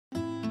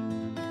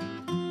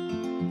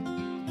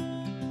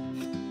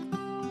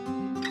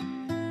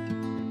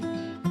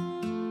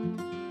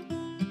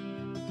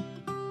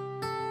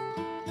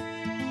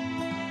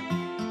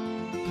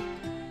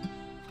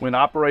When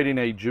operating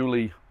a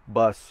Jouley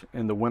bus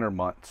in the winter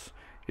months,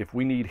 if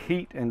we need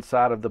heat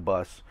inside of the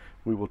bus,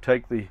 we will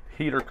take the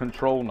heater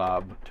control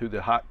knob to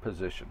the hot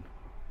position.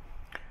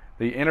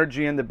 The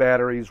energy in the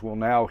batteries will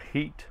now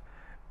heat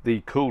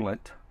the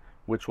coolant,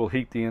 which will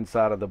heat the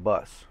inside of the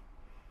bus.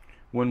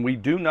 When we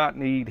do not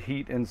need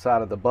heat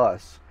inside of the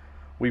bus,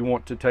 we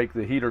want to take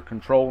the heater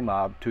control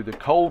knob to the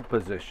cold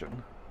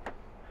position.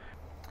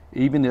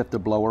 Even if the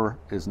blower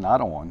is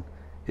not on,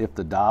 if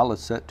the dial is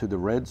set to the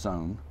red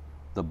zone,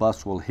 the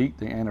bus will heat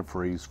the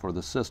antifreeze for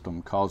the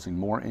system, causing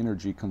more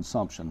energy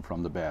consumption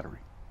from the battery.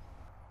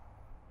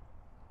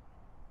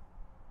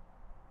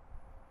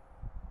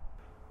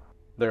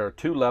 There are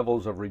two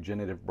levels of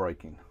regenerative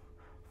braking.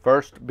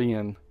 First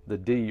being the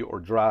D or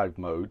drive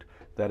mode,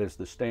 that is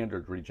the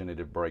standard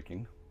regenerative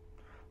braking.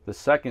 The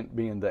second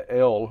being the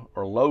L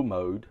or low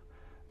mode,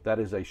 that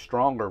is a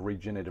stronger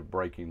regenerative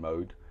braking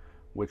mode,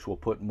 which will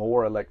put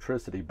more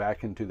electricity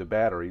back into the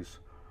batteries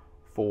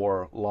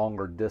for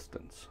longer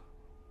distance.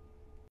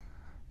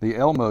 The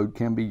L mode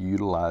can be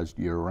utilized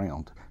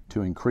year-round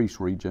to increase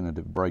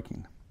regenerative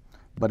braking,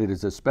 but it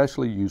is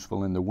especially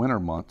useful in the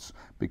winter months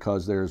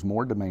because there is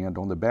more demand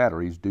on the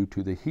batteries due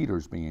to the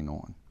heaters being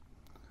on.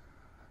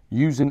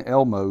 Using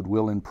L mode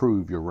will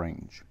improve your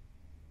range.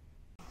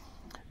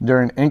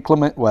 During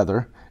inclement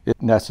weather,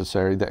 if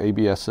necessary, the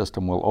ABS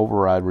system will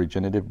override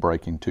regenerative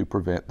braking to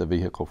prevent the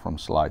vehicle from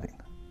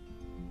sliding.